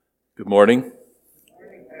Good morning.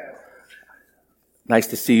 Nice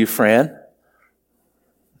to see you, Fran.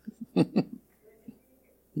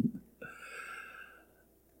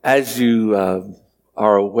 As you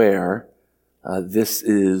are aware, this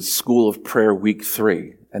is School of Prayer Week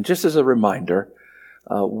 3. And just as a reminder,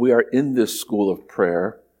 we are in this School of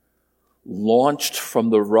Prayer, launched from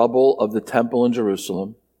the rubble of the temple in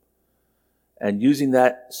Jerusalem, and using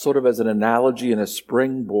that sort of as an analogy and a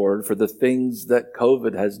springboard for the things that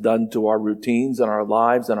COVID has done to our routines and our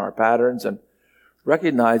lives and our patterns, and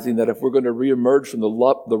recognizing that if we're going to reemerge from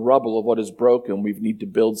the rubble of what is broken, we need to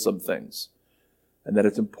build some things. And that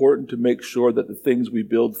it's important to make sure that the things we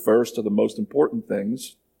build first are the most important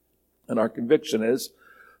things. And our conviction is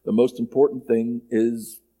the most important thing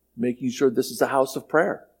is making sure this is a house of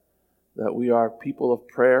prayer, that we are people of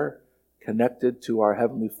prayer connected to our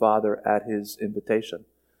Heavenly Father at His invitation.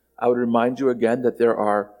 I would remind you again that there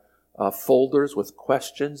are folders with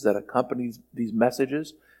questions that accompany these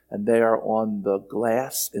messages, and they are on the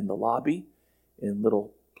glass in the lobby in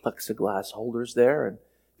little plexiglass holders there. And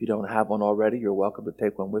if you don't have one already, you're welcome to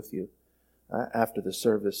take one with you after the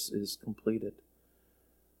service is completed.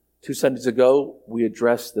 2 Sundays ago, we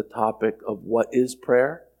addressed the topic of what is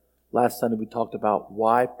prayer. Last Sunday, we talked about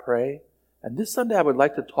why pray. And this Sunday, I would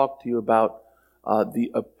like to talk to you about the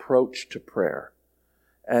approach to prayer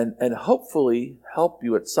and hopefully help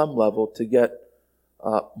you at some level to get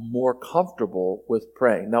more comfortable with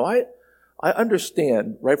praying. Now, I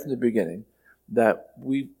understand right from the beginning that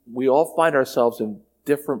we all find ourselves in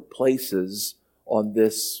different places on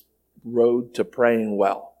this road to praying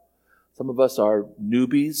well. Some of us are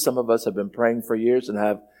newbies. Some of us have been praying for years and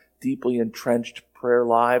have deeply entrenched prayer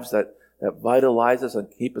lives that vitalize us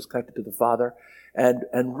and keep us connected to the Father. And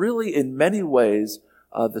really, in many ways,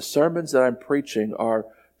 the sermons that I'm preaching are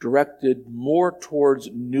directed more towards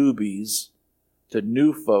newbies, to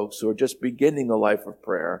new folks who are just beginning a life of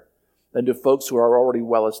prayer, than to folks who are already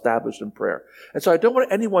well established in prayer. And so I don't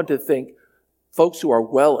want anyone to think, folks who are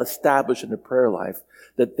well established in the prayer life,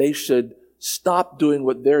 that they should stop doing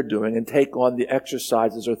what they're doing and take on the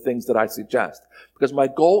exercises or things that I suggest. Because my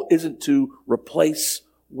goal isn't to replace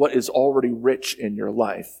what is already rich in your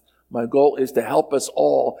life. My goal is to help us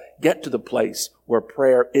all get to the place where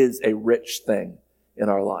prayer is a rich thing in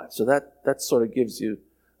our lives. So that sort of gives you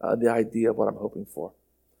the idea of what I'm hoping for.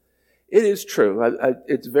 It is true.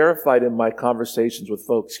 It's verified in my conversations with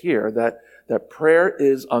folks here that prayer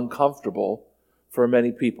is uncomfortable for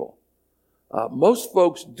many people. Most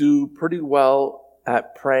folks do pretty well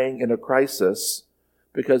at praying in a crisis,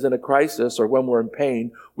 because in a crisis or when we're in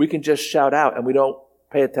pain, we can just shout out and we don't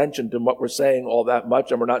pay attention to what we're saying all that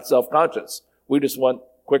much, and we're not self-conscious. We just want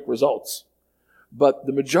quick results. But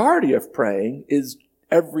the majority of praying is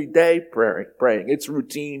everyday praying. It's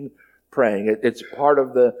routine praying. It's part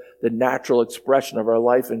of the natural expression of our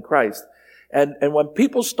life in Christ. And when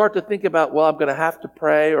people start to think about, well, I'm going to have to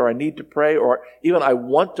pray, or I need to pray, or even I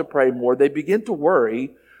want to pray more, they begin to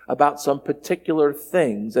worry about some particular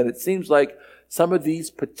things. And it seems like some of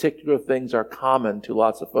these particular things are common to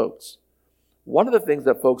lots of folks. One of the things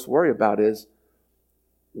that folks worry about is,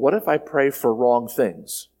 what if I pray for wrong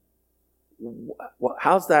things?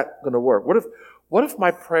 How's that going to work? What if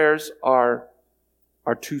my prayers are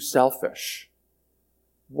too selfish?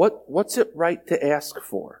 What's it right to ask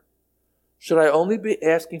for? Should I only be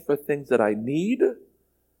asking for things that I need?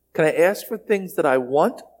 Can I ask for things that I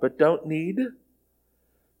want but don't need?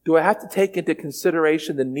 Do I have to take into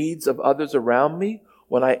consideration the needs of others around me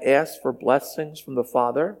when I ask for blessings from the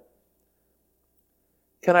Father?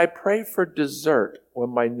 Can I pray for dessert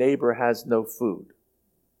when my neighbor has no food?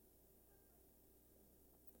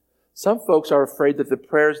 Some folks are afraid that the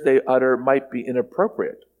prayers they utter might be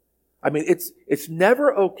inappropriate. I mean, it's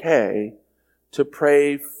never okay to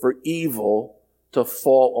pray for evil to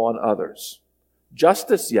fall on others.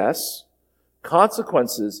 Justice, yes.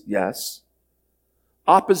 Consequences, yes.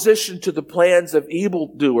 Opposition to the plans of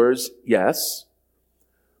evildoers, yes.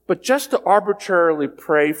 But just to arbitrarily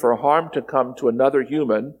pray for harm to come to another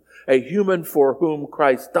human, a human for whom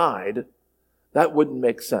Christ died, that wouldn't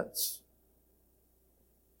make sense.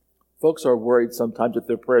 Folks are worried sometimes that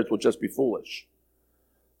their prayers will just be foolish.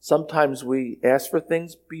 Sometimes we ask for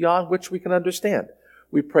things beyond which we can understand.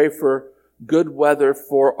 We pray for good weather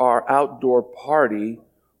for our outdoor party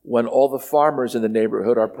when all the farmers in the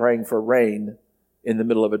neighborhood are praying for rain in the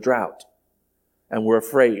middle of a drought. And we're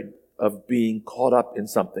afraid of being caught up in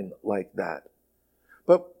something like that.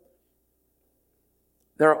 But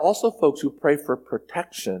there are also folks who pray for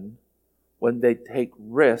protection when they take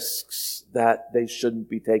risks that they shouldn't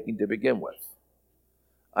be taking to begin with.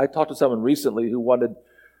 I talked to someone recently who wanted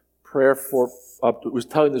was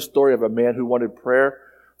telling the story of a man who wanted prayer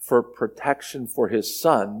for protection for his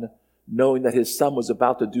son, knowing that his son was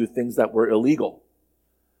about to do things that were illegal.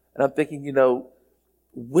 And I'm thinking,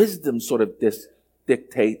 wisdom sort of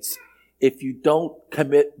dictates if you don't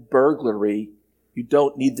commit burglary, you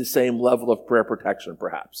don't need the same level of prayer protection,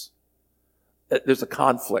 perhaps. There's a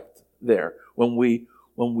conflict there. When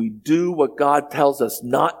we do what God tells us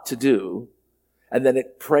not to do, and then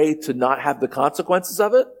pray to not have the consequences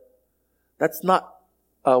of it, that's not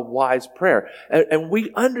a wise prayer. And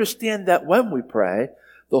we understand that when we pray,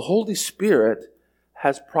 the Holy Spirit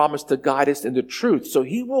has promised to guide us into truth. So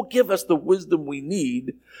he will give us the wisdom we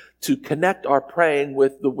need to connect our praying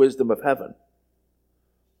with the wisdom of heaven.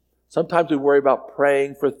 Sometimes we worry about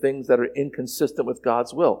praying for things that are inconsistent with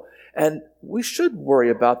God's will. And we should worry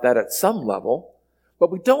about that at some level, but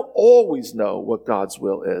we don't always know what God's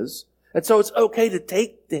will is. And so it's okay to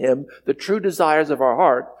take to him the true desires of our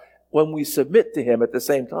heart when we submit to him at the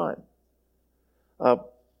same time.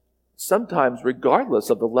 Sometimes, regardless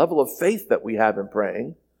of the level of faith that we have in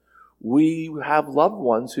praying, we have loved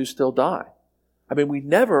ones who still die. I mean, we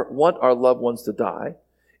never want our loved ones to die.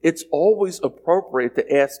 It's always appropriate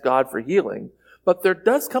to ask God for healing. But there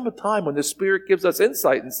does come a time when the Spirit gives us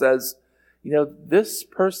insight and says, this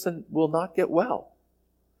person will not get well.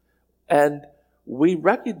 And we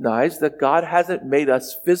recognize that God hasn't made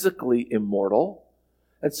us physically immortal.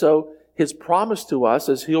 And so his promise to us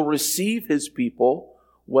is he'll receive his people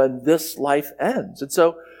when this life ends. And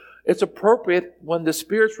so it's appropriate when the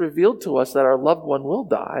Spirit's revealed to us that our loved one will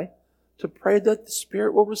die to pray that the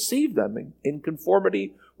Spirit will receive them in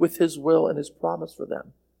conformity with his will and his promise for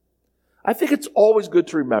them. I think it's always good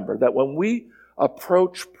to remember that when we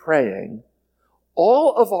approach praying,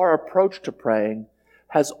 all of our approach to praying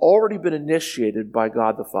has already been initiated by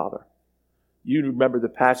God the Father. You remember the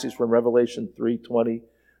passage from Revelation 3:20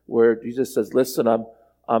 where Jesus says, listen,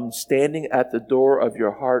 I'm standing at the door of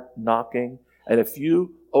your heart knocking, and if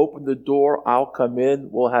you open the door, I'll come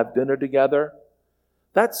in, we'll have dinner together.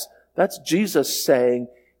 That's Jesus saying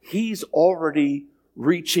he's already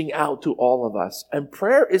reaching out to all of us. And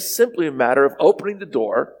prayer is simply a matter of opening the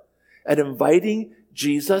door and inviting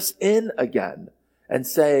Jesus in again and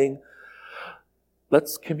saying,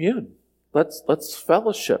 let's commune. Let's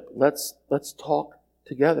fellowship. Let's talk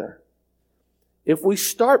together. If we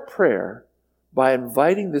start prayer by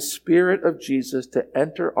inviting the Spirit of Jesus to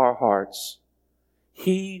enter our hearts,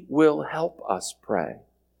 he will help us pray.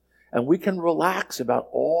 And we can relax about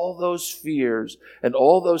all those fears and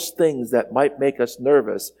all those things that might make us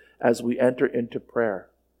nervous as we enter into prayer.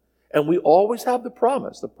 And we always have the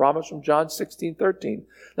promise from John 16:13,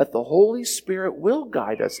 that the Holy Spirit will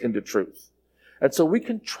guide us into truth. And so we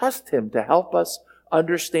can trust him to help us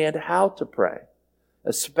understand how to pray,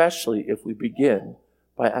 especially if we begin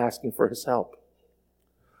by asking for his help.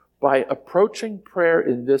 By approaching prayer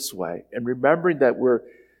in this way and remembering that we're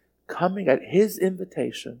coming at his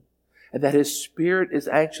invitation and that his Spirit is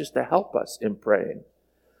anxious to help us in praying,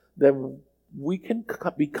 then we can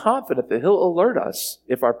be confident that he'll alert us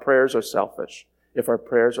if our prayers are selfish, if our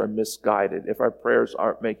prayers are misguided, if our prayers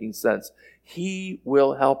aren't making sense. He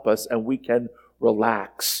will help us and we can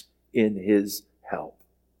relax in his help.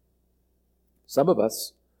 Some of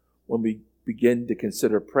us, when we begin to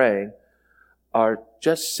consider praying, are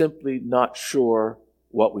just simply not sure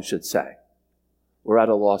what we should say. We're at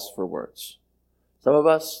a loss for words. Some of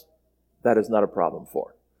us, that is not a problem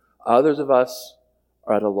for. Others of us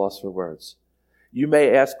are at a loss for words. You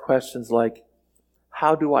may ask questions like,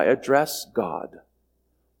 how do I address God?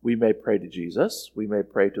 We may pray to Jesus. We may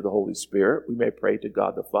pray to the Holy Spirit. We may pray to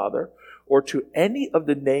God the Father, or to any of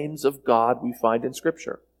the names of God we find in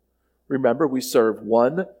Scripture. Remember, we serve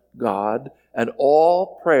one God, and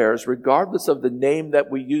all prayers, regardless of the name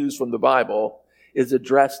that we use from the Bible, is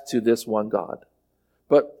addressed to this one God.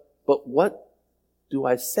 But what do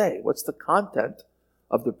I say? What's the content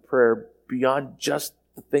of the prayer beyond just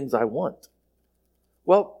the things I want?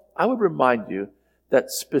 Well, I would remind you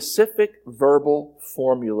that specific verbal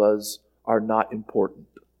formulas are not important.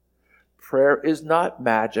 Prayer is not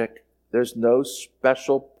magic. There's no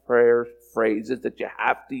special prayer phrases that you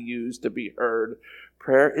have to use to be heard.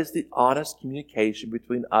 Prayer is the honest communication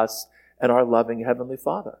between us and our loving Heavenly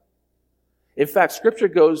Father. In fact, Scripture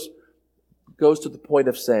goes to the point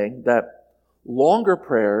of saying that longer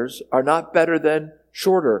prayers are not better than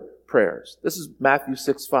shorter prayers. This is Matthew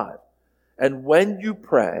 6:5. And when you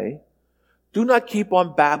pray, do not keep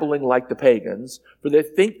on babbling like the pagans, for they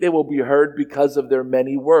think they will be heard because of their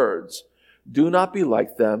many words. Do not be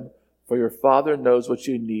like them, for your Father knows what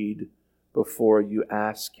you need before you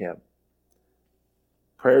ask him.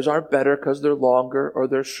 Prayers aren't better because they're longer or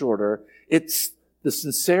they're shorter. It's the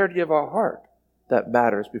sincerity of our heart that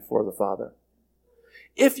matters before the Father.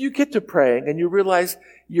 If you get to praying and you realize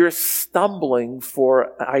you're stumbling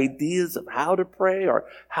for ideas of how to pray or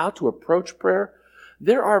how to approach prayer,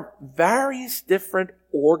 there are various different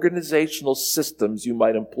organizational systems you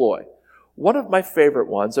might employ. One of my favorite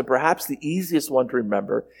ones, and perhaps the easiest one to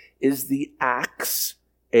remember, is the ACTS,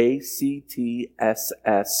 A-C-T-S-S,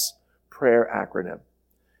 prayer acronym.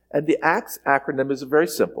 And the ACTS acronym is very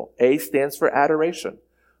simple. A stands for adoration.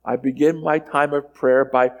 I begin my time of prayer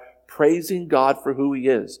by praising God for who He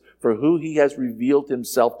is, for who He has revealed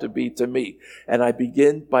Himself to be to me. And I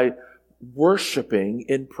begin by worshiping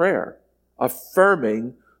in prayer,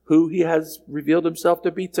 affirming who He has revealed Himself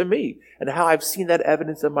to be to me and how I've seen that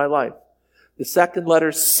evidence in my life. The second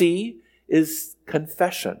letter, C, is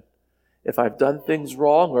confession. If I've done things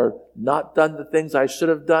wrong or not done the things I should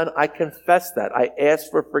have done, I confess that. I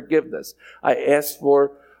ask for forgiveness. I ask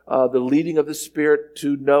for the leading of the Spirit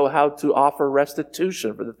to know how to offer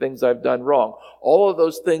restitution for the things I've done wrong. All of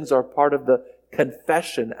those things are part of the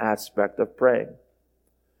confession aspect of praying.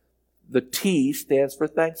 The T stands for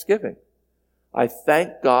thanksgiving. I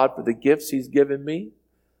thank God for the gifts He's given me.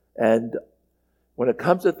 And when it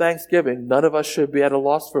comes to Thanksgiving, none of us should be at a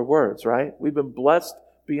loss for words, right? We've been blessed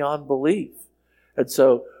beyond belief. And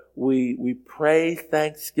so we pray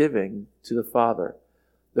thanksgiving to the Father.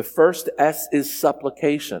 The first S is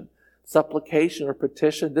supplication. Supplication or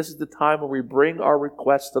petition. This is the time when we bring our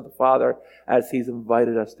requests to the Father as He's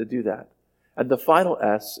invited us to do that. And the final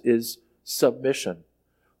S is submission,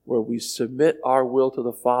 where we submit our will to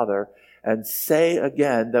the Father and say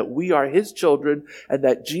again that we are His children and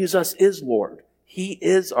that Jesus is Lord. He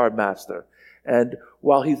is our Master. And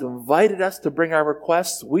while He's invited us to bring our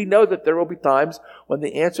requests, we know that there will be times when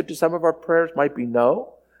the answer to some of our prayers might be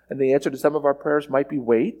no, and the answer to some of our prayers might be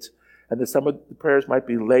wait, and that some of the prayers might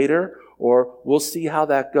be later, or we'll see how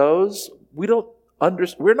that goes.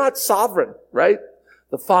 We're not sovereign, right?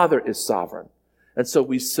 The Father is sovereign. And so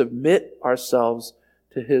we submit ourselves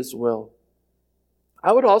to His will.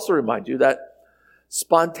 I would also remind you that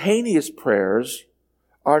spontaneous prayers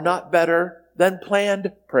are not better than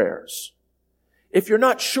planned prayers. If you're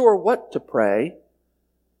not sure what to pray,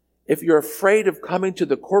 if you're afraid of coming to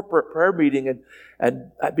the corporate prayer meeting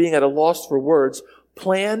and being at a loss for words,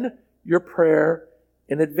 plan your prayer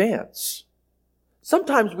in advance.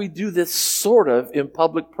 Sometimes we do this sort of in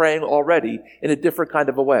public praying already in a different kind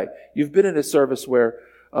of a way. You've been in a service where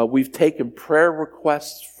we've taken prayer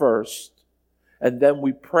requests first, and then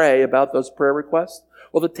we pray about those prayer requests.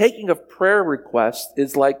 Well, the taking of prayer requests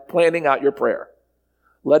is like planning out your prayer,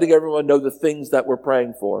 letting everyone know the things that we're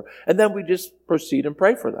praying for, and then we just proceed and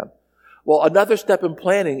pray for them. Well, another step in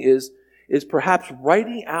planning is perhaps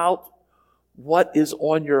writing out what is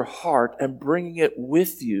on your heart and bringing it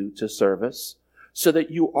with you to service so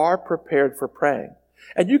that you are prepared for praying.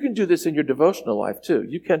 And you can do this in your devotional life too.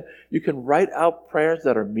 You can write out prayers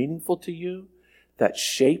that are meaningful to you, that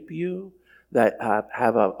shape you, that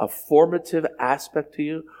have a formative aspect to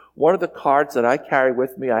you. One of the cards that I carry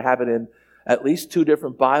with me, I have it in at least 2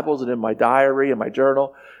 different Bibles and in my diary and my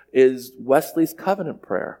journal, is Wesley's covenant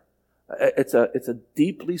prayer. It's a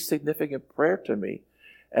deeply significant prayer to me.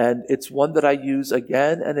 And it's one that I use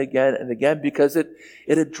again and again and again because it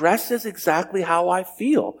addresses exactly how I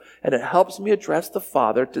feel. And it helps me address the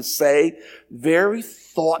Father to say very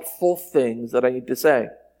thoughtful things that I need to say.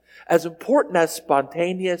 As important as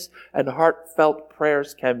spontaneous and heartfelt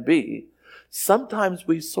prayers can be, sometimes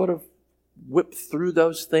we sort of whip through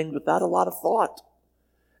those things without a lot of thought.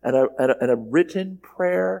 And a written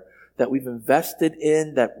prayer that we've invested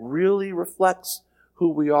in that really reflects who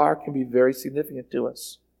we are can be very significant to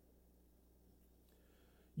us.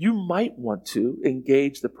 You might want to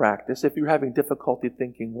engage the practice, if you're having difficulty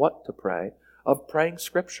thinking what to pray, of praying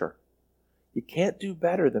Scripture. You can't do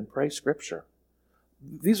better than pray Scripture.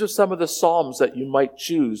 These are some of the Psalms that you might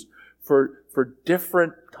choose for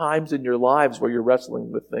different times in your lives where you're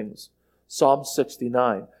wrestling with things. Psalm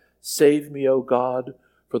 69, "Save me, O God,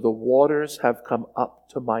 for the waters have come up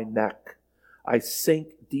to my neck. I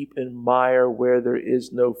sink deep in mire where there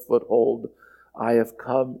is no foothold. I have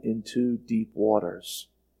come into deep waters."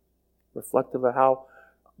 Reflective of how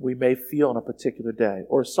we may feel on a particular day.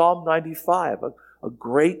 Or Psalm 95, a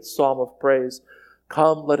great psalm of praise.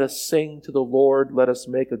 "Come, let us sing to the Lord. Let us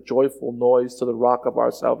make a joyful noise to the rock of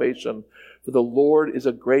our salvation. For the Lord is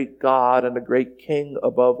a great God and a great King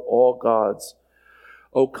above all gods.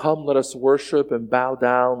 Oh, come, let us worship and bow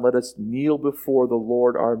down. Let us kneel before the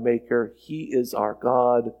Lord our Maker. He is our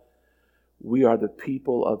God. We are the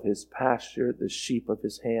people of His pasture, the sheep of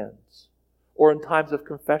His hands." Or in times of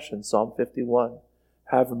confession, Psalm 51,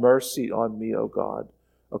 have mercy on me, O God.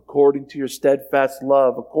 According to your steadfast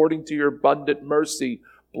love, according to your abundant mercy,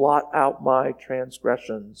 blot out my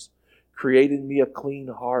transgressions. Create in me a clean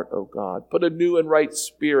heart, O God. Put a new and right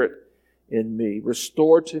spirit in me.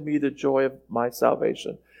 Restore to me the joy of my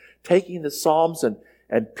salvation. Taking the Psalms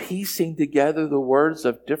and piecing together the words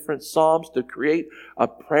of different Psalms to create a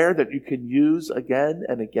prayer that you can use again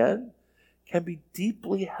and again can be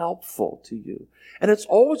deeply helpful to you. And it's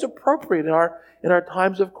always appropriate in our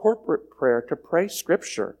times of corporate prayer to pray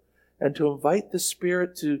Scripture and to invite the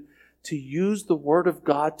Spirit to use the Word of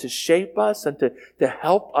God to shape us and to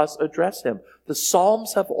help us address Him. The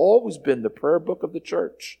Psalms have always been the prayer book of the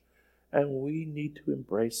church, and we need to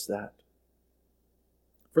embrace that.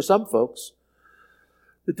 For some folks,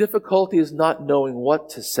 the difficulty is not knowing what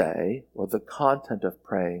to say or the content of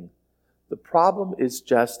praying. The problem is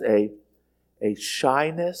just a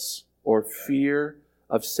shyness or fear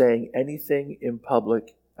of saying anything in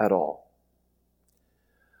public at all.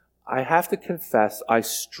 I have to confess, I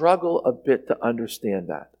struggle a bit to understand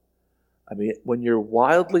that. I mean, when you're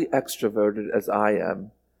wildly extroverted as I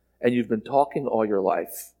am, and you've been talking all your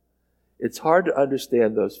life, it's hard to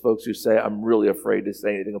understand those folks who say, I'm really afraid to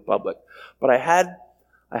say anything in public. But I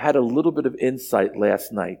had a little bit of insight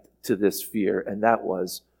last night to this fear, and that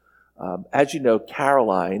was, as you know,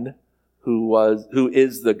 Caroline, who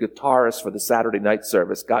is the guitarist for the Saturday night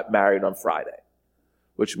service, got married on Friday,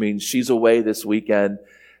 which means she's away this weekend.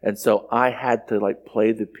 And so I had to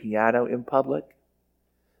play the piano in public.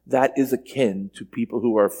 That is akin to people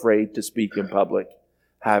who are afraid to speak in public,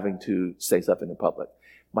 having to say something in public.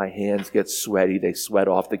 My hands get sweaty. They sweat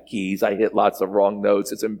off the keys. I hit lots of wrong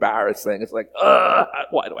notes. It's embarrassing. It's like,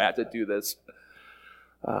 why do I have to do this?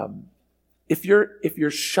 If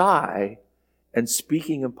you're shy and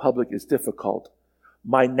speaking in public is difficult,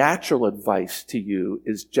 my natural advice to you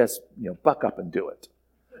is just, buck up and do it.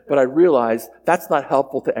 But I realize that's not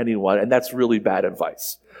helpful to anyone, and that's really bad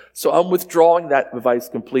advice. So I'm withdrawing that advice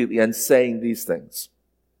completely and saying these things.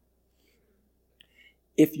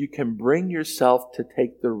 If you can bring yourself to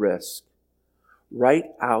take the risk,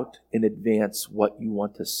 write out in advance what you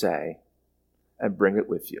want to say and bring it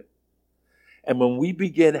with you. And when we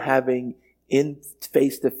begin having in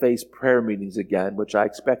face-to-face prayer meetings again, which I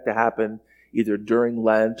expect to happen either during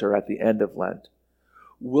Lent or at the end of Lent,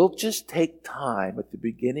 we'll just take time at the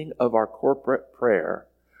beginning of our corporate prayer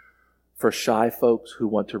for shy folks who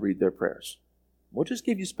want to read their prayers. We'll just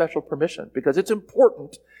give you special permission because it's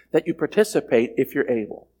important that you participate if you're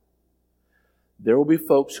able. There will be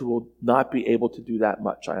folks who will not be able to do that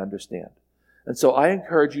much, I understand. And so I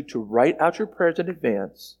encourage you to write out your prayers in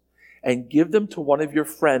advance and give them to one of your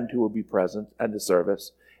friends who will be present at the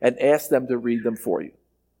service and ask them to read them for you.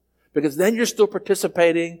 Because then you're still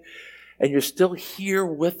participating and you're still here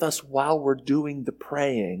with us while we're doing the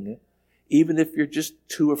praying, even if you're just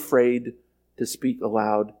too afraid to speak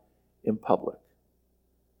aloud in public.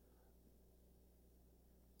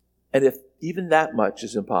 And if even that much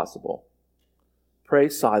is impossible, pray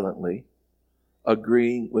silently,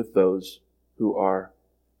 agreeing with those who are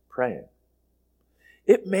praying.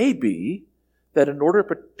 It may be that in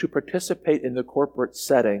order to participate in the corporate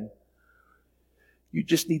setting, you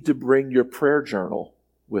just need to bring your prayer journal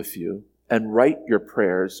with you and write your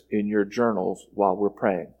prayers in your journals while we're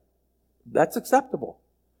praying. That's acceptable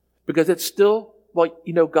because it's still,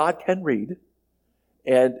 God can read,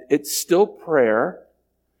 and it's still prayer.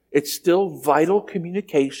 It's still vital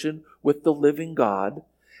communication with the living God.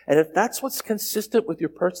 And if that's what's consistent with your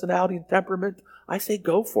personality and temperament, I say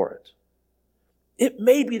go for it. It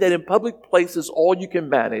may be that in public places, all you can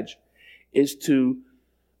manage is to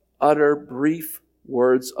utter brief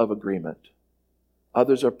words of agreement.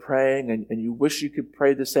 Others are praying and you wish you could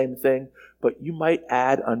pray the same thing, but you might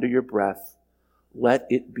add under your breath, let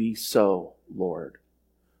it be so, Lord.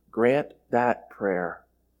 Grant that prayer,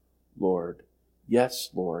 Lord. Yes,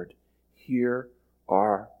 Lord, hear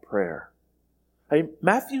our prayer.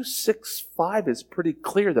 Matthew 6:5 is pretty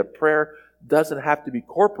clear that prayer doesn't have to be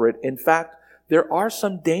corporate. In fact, there are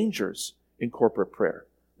some dangers in corporate prayer.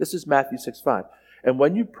 This is Matthew 6:5. And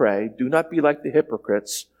when you pray, do not be like the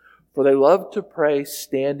hypocrites, for they love to pray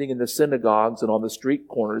standing in the synagogues and on the street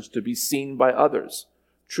corners to be seen by others.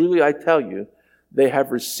 Truly, I tell you, they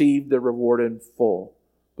have received their reward in full.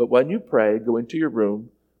 But when you pray, go into your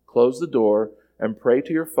room, close the door, and pray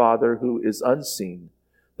to your Father who is unseen.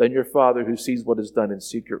 Then your Father who sees what is done in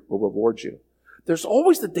secret will reward you. There's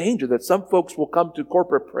always the danger that some folks will come to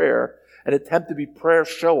corporate prayer and attempt to be prayer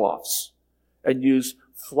show-offs and use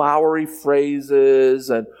flowery phrases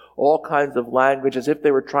and all kinds of language as if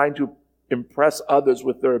they were trying to impress others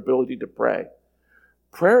with their ability to pray.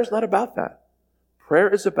 Prayer is not about that. Prayer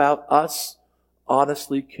is about us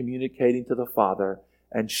honestly communicating to the Father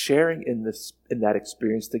and sharing in that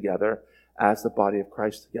experience together as the body of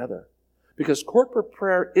Christ together. Because corporate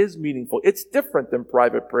prayer is meaningful. It's different than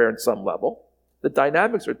private prayer in some level. The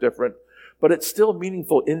dynamics are different, but it's still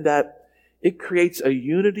meaningful in that it creates a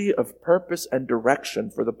unity of purpose and direction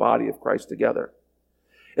for the body of Christ together.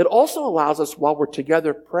 It also allows us, while we're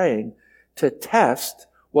together praying, to test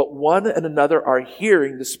what one and another are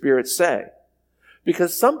hearing the Spirit say.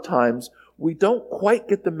 Because sometimes we don't quite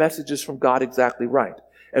get the messages from God exactly right.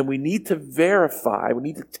 And we need to verify, we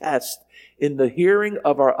need to test in the hearing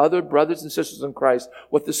of our other brothers and sisters in Christ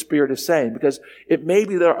what the Spirit is saying. Because it may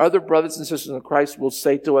be that our other brothers and sisters in Christ will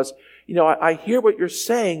say to us, I hear what you're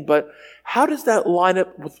saying, but how does that line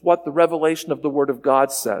up with what the revelation of the Word of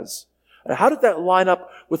God says? And how does that line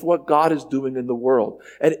up with what God is doing in the world?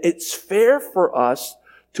 And it's fair for us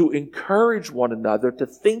to encourage one another to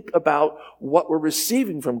think about what we're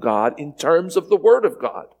receiving from God in terms of the Word of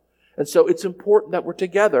God. And so it's important that we're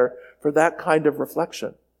together for that kind of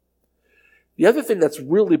reflection. The other thing that's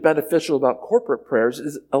really beneficial about corporate prayers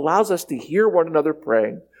is it allows us to hear one another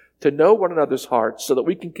praying, to know one another's hearts, so that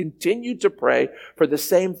we can continue to pray for the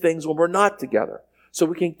same things when we're not together. So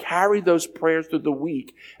we can carry those prayers through the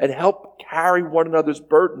week and help carry one another's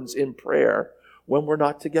burdens in prayer when we're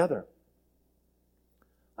not together.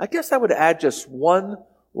 I guess I would add just one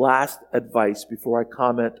last advice before I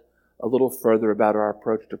comment a little further about our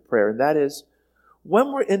approach to prayer, and that is,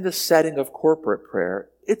 when we're in the setting of corporate prayer,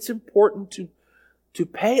 it's important to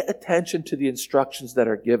pay attention to the instructions that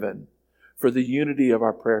are given for the unity of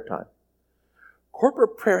our prayer time.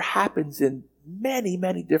 Corporate prayer happens in many,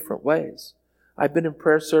 many different ways. I've been in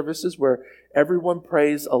prayer services where everyone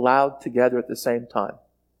prays aloud together at the same time.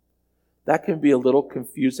 That can be a little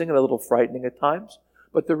confusing and a little frightening at times,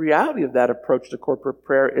 but the reality of that approach to corporate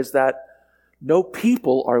prayer is that no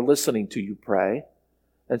people are listening to you pray,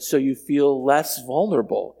 and so you feel less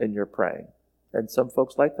vulnerable in your praying. And some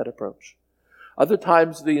folks like that approach. Other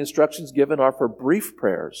times the instructions given are for brief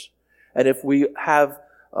prayers. And if we have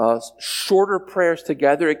shorter prayers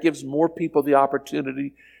together, it gives more people the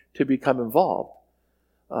opportunity to become involved.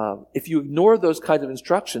 If you ignore those kinds of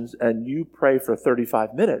instructions and you pray for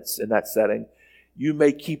 35 minutes in that setting, you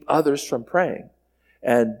may keep others from praying.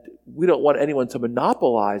 And we don't want anyone to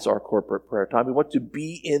monopolize our corporate prayer time. We want to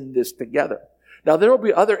be in this together. Now, there will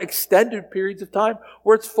be other extended periods of time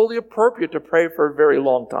where it's fully appropriate to pray for a very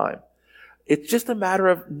long time. It's just a matter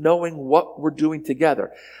of knowing what we're doing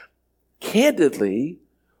together. Candidly,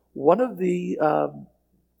 one of the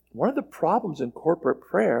problems in corporate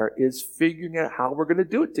prayer is figuring out how we're going to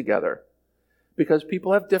do it together, because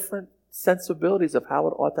people have different sensibilities of how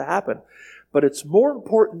it ought to happen. But it's more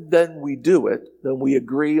important than we do it, than we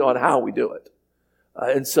agree on how we do it.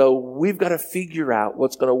 And so we've got to figure out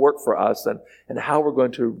what's going to work for us and how we're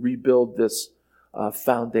going to rebuild this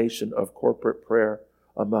foundation of corporate prayer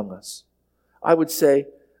among us. I would say,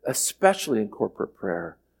 especially in corporate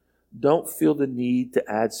prayer, don't feel the need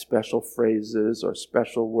to add special phrases or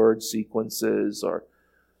special word sequences, or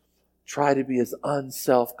try to be as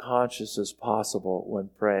unself-conscious as possible when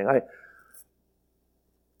praying.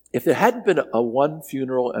 If there hadn't been a one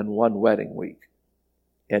funeral and one wedding week,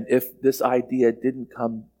 and if this idea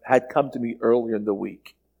had come to me earlier in the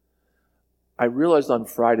week, I realized on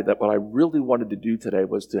Friday that what I really wanted to do today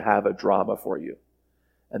was to have a drama for you.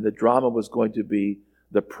 And the drama was going to be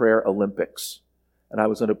the Prayer Olympics. And I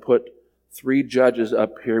was going to put 3 judges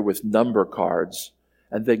up here with number cards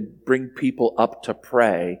and then bring people up to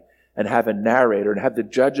pray and have a narrator and have the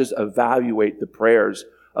judges evaluate the prayers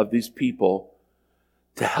of these people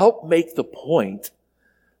to help make the point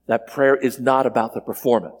that prayer is not about the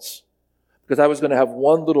performance. Because I was going to have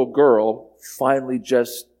one little girl finally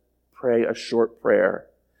just pray a short prayer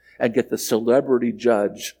and get the celebrity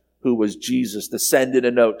judge, who was Jesus, to send in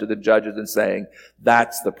a note to the judges and saying,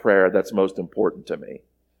 that's the prayer that's most important to me.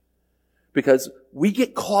 Because we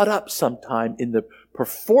get caught up sometime in the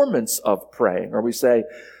performance of praying, or we say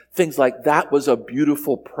things like, that was a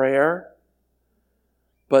beautiful prayer.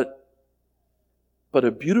 But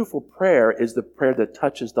a beautiful prayer is the prayer that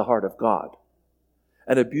touches the heart of God.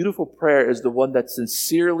 And a beautiful prayer is the one that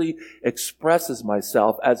sincerely expresses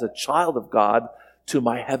myself as a child of God to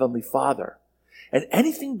my Heavenly Father. And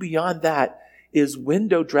anything beyond that is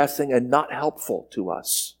window dressing and not helpful to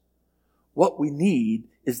us. What we need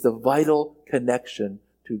is the vital connection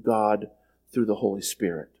to God through the Holy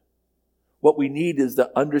Spirit. What we need is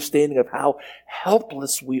the understanding of how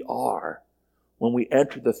helpless we are when we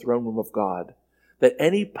enter the throne room of God. that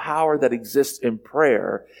any power that exists in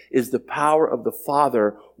prayer is the power of the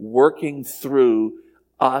Father working through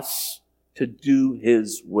us to do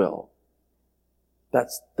His will.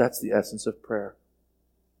 That's the essence of prayer.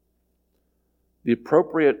 The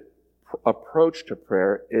appropriate approach to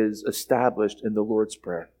prayer is established in the Lord's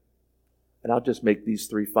Prayer. And I'll just make these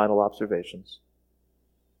three final observations.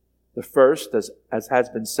 The first, as has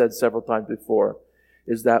been said several times before,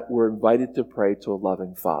 is that we're invited to pray to a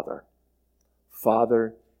loving Father.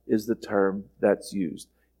 Father is the term that's used.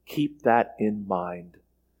 Keep that in mind.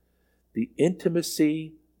 The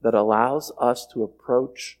intimacy that allows us to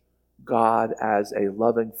approach God as a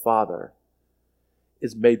loving Father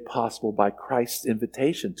is made possible by Christ's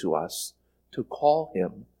invitation to us to call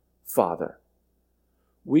Him Father.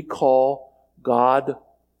 We call God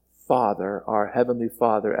Father, our Heavenly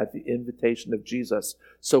Father, at the invitation of Jesus,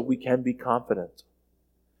 so we can be confident.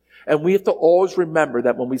 And we have to always remember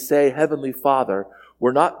that when we say Heavenly Father,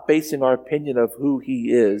 we're not basing our opinion of who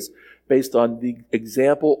He is based on the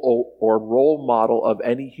example or role model of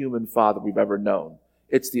any human father we've ever known.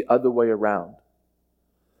 It's the other way around.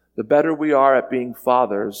 The better we are at being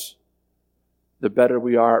fathers, the better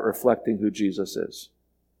we are at reflecting who Jesus is.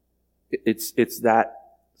 It's that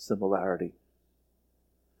similarity.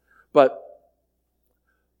 But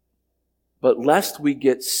lest we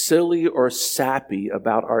get silly or sappy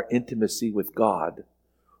about our intimacy with God,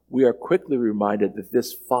 we are quickly reminded that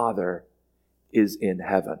this Father is in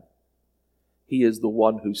heaven. He is the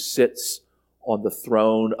one who sits on the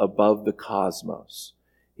throne above the cosmos.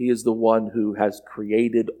 He is the one who has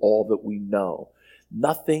created all that we know.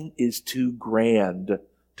 Nothing is too grand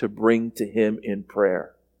to bring to Him in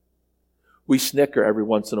prayer. We snicker every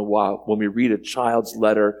once in a while when we read a child's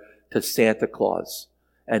letter to Santa Claus.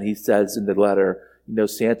 And he says in the letter,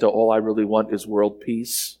 Santa, all I really want is world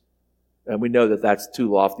peace. And we know that that's too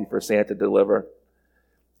lofty for Santa to deliver.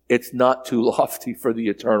 It's not too lofty for the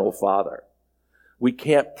eternal Father. We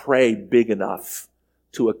can't pray big enough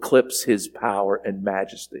to eclipse His power and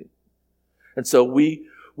majesty. And so we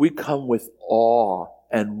come with awe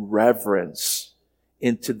and reverence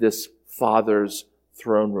into this Father's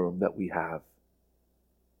throne room that we have.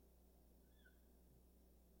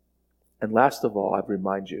 And last of all, I'd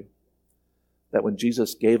remind you that when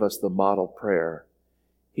Jesus gave us the model prayer,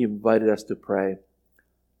 He invited us to pray,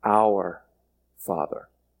 our Father,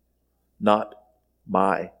 not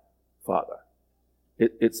my Father.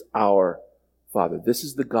 It's our Father. This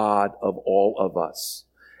is the God of all of us.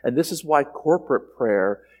 And this is why corporate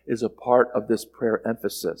prayer is a part of this prayer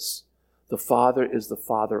emphasis. The Father is the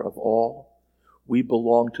Father of all. We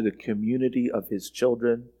belong to the community of His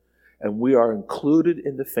children, and we are included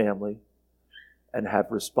in the family and have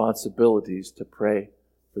responsibilities to pray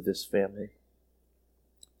for this family.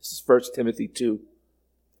 This is 1 Timothy 2.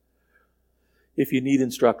 If you need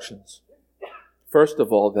instructions, first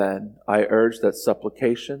of all, then, I urge that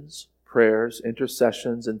supplications, prayers,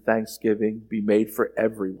 intercessions, and thanksgiving be made for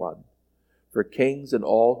everyone, for kings and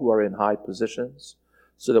all who are in high positions,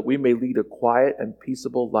 so that we may lead a quiet and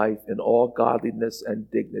peaceable life in all godliness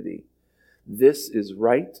and dignity. This is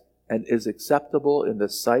right and is acceptable in the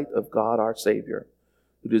sight of God our Savior,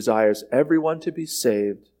 who desires everyone to be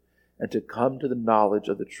saved and to come to the knowledge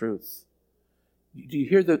of the truth. Do you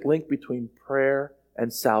hear the link between prayer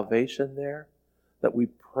and salvation there? That we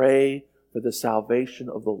pray for the salvation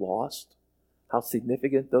of the lost? How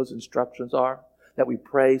significant those instructions are? That we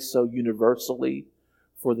pray so universally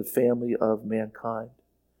for the family of mankind?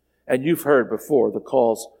 And you've heard before the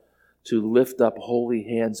calls to lift up holy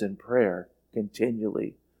hands in prayer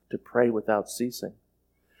continually, to pray without ceasing.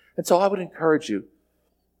 And so I would encourage you,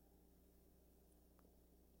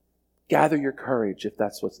 gather your courage if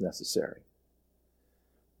that's what's necessary.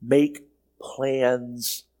 Make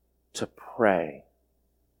plans to pray.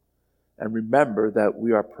 And remember that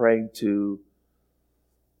we are praying to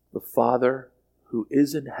the Father who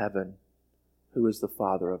is in heaven, who is the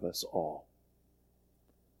Father of us all.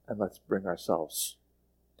 And let's bring ourselves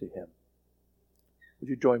to Him. Would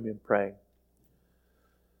you join me in praying?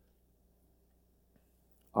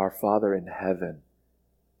 Our Father in heaven,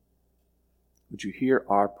 would you hear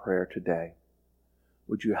our prayer today?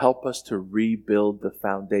 Would you help us to rebuild the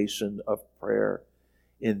foundation of prayer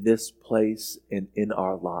in this place and in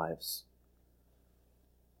our lives?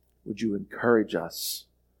 Would you encourage us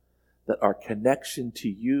that our connection to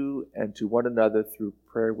you and to one another through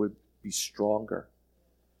prayer would be stronger?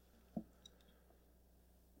 Would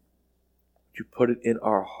you put it in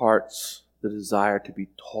our hearts, the desire to be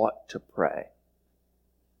taught to pray?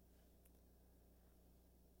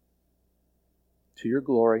 To your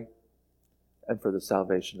glory and for the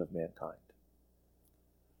salvation of mankind.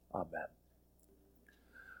 Amen.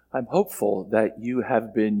 I'm hopeful that you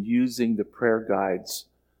have been using the prayer guides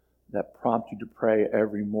that prompt you to pray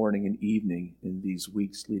every morning and evening in these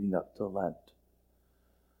weeks leading up to Lent.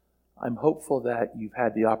 I'm hopeful that you've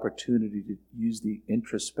had the opportunity to use the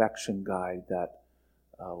introspection guide that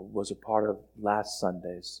was a part of last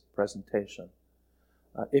Sunday's presentation.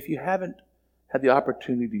 If you haven't had the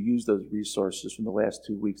opportunity to use those resources from the last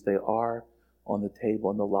 2 weeks, they are on the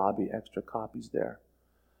table in the lobby, extra copies there.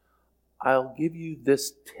 I'll give you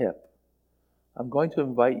this tip. I'm going to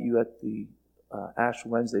invite you at the Ash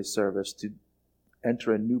Wednesday service to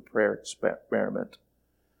enter a new prayer experiment,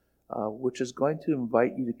 which is going to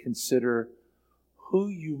invite you to consider who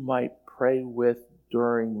you might pray with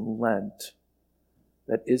during Lent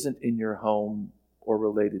that isn't in your home or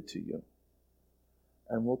related to you.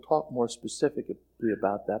 And we'll talk more specifically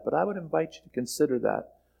about that, but I would invite you to consider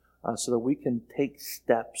that so that we can take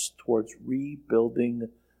steps towards rebuilding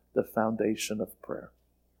the foundation of prayer.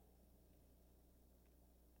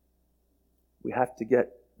 We have to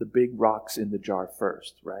get the big rocks in the jar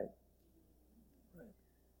first, right?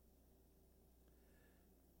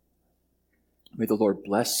 May the Lord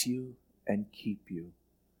bless you and keep you.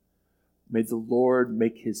 May the Lord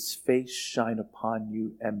make his face shine upon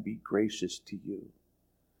you and be gracious to you.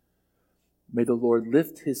 May the Lord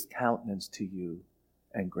lift his countenance to you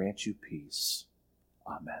and grant you peace.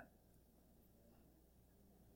 Amen.